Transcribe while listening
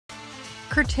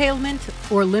Curtailment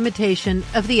or limitation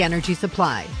of the energy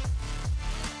supply.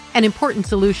 An important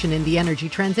solution in the energy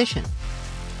transition.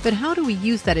 But how do we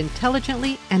use that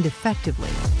intelligently and effectively?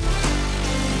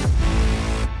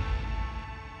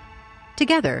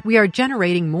 Together, we are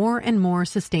generating more and more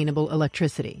sustainable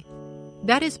electricity.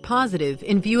 That is positive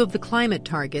in view of the climate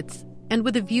targets and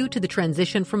with a view to the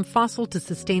transition from fossil to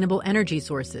sustainable energy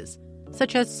sources,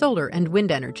 such as solar and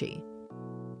wind energy.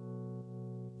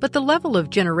 But the level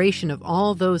of generation of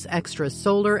all those extra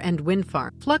solar and wind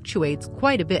farms fluctuates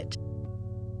quite a bit.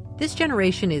 This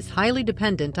generation is highly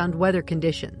dependent on weather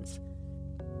conditions.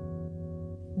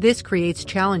 This creates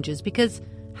challenges because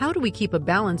how do we keep a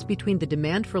balance between the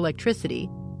demand for electricity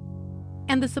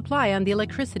and the supply on the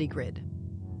electricity grid?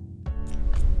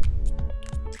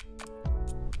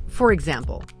 For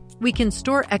example, we can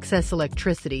store excess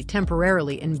electricity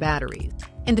temporarily in batteries.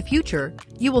 In the future,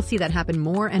 you will see that happen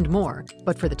more and more,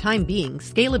 but for the time being,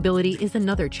 scalability is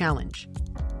another challenge.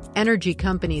 Energy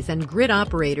companies and grid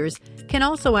operators can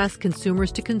also ask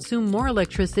consumers to consume more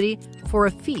electricity for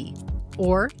a fee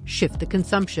or shift the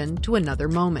consumption to another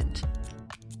moment.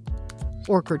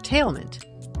 Or curtailment,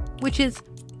 which is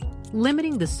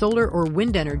limiting the solar or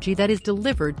wind energy that is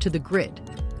delivered to the grid.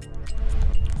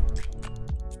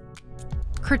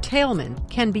 Curtailment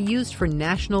can be used for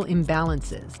national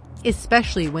imbalances,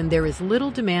 especially when there is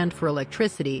little demand for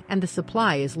electricity and the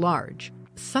supply is large.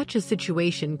 Such a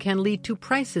situation can lead to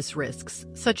crisis risks,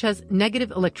 such as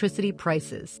negative electricity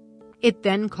prices. It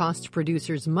then costs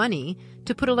producers money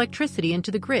to put electricity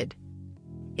into the grid.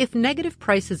 If negative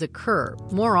prices occur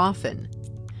more often,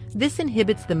 this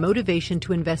inhibits the motivation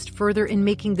to invest further in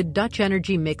making the Dutch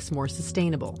energy mix more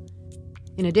sustainable.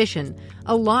 In addition,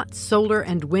 a lot solar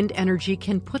and wind energy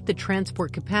can put the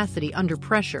transport capacity under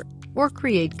pressure or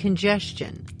create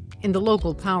congestion in the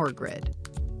local power grid.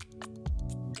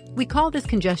 We call this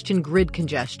congestion grid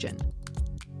congestion.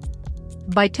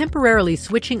 By temporarily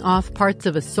switching off parts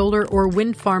of a solar or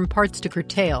wind farm parts to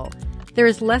curtail, there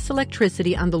is less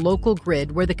electricity on the local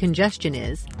grid where the congestion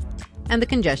is, and the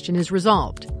congestion is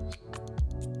resolved.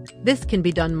 This can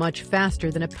be done much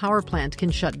faster than a power plant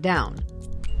can shut down.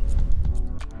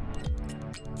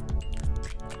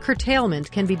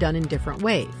 Curtailment can be done in different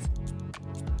ways.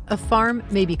 A farm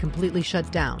may be completely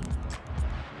shut down,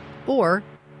 or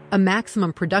a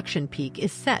maximum production peak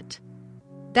is set.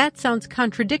 That sounds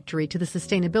contradictory to the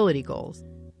sustainability goals,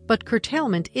 but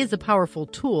curtailment is a powerful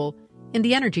tool in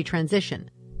the energy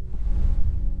transition.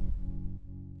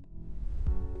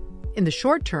 In the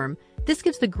short term, this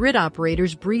gives the grid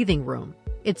operators breathing room.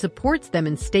 It supports them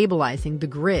in stabilizing the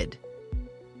grid.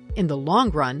 In the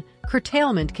long run,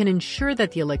 curtailment can ensure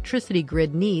that the electricity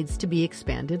grid needs to be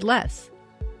expanded less.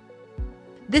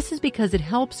 This is because it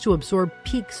helps to absorb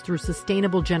peaks through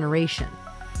sustainable generation.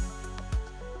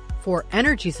 For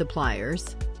energy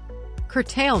suppliers,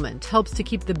 curtailment helps to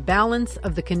keep the balance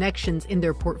of the connections in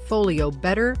their portfolio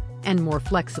better and more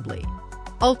flexibly.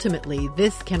 Ultimately,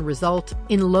 this can result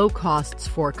in low costs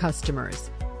for customers,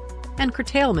 and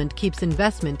curtailment keeps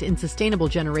investment in sustainable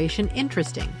generation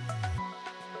interesting,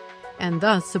 and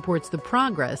thus supports the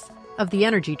progress of the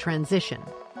energy transition.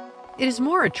 It is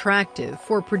more attractive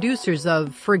for producers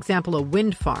of, for example, a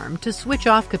wind farm to switch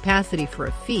off capacity for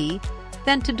a fee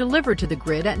than to deliver to the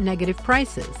grid at negative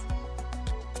prices.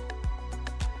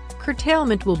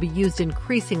 Curtailment will be used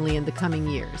increasingly in the coming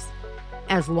years,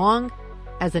 as long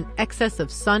as an excess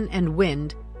of sun and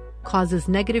wind causes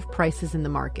negative prices in the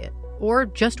market, or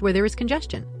just where there is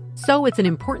congestion. So it's an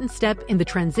important step in the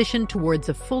transition towards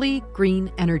a fully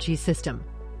green energy system.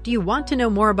 Do you want to know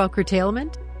more about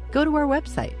curtailment? Go to our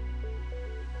website.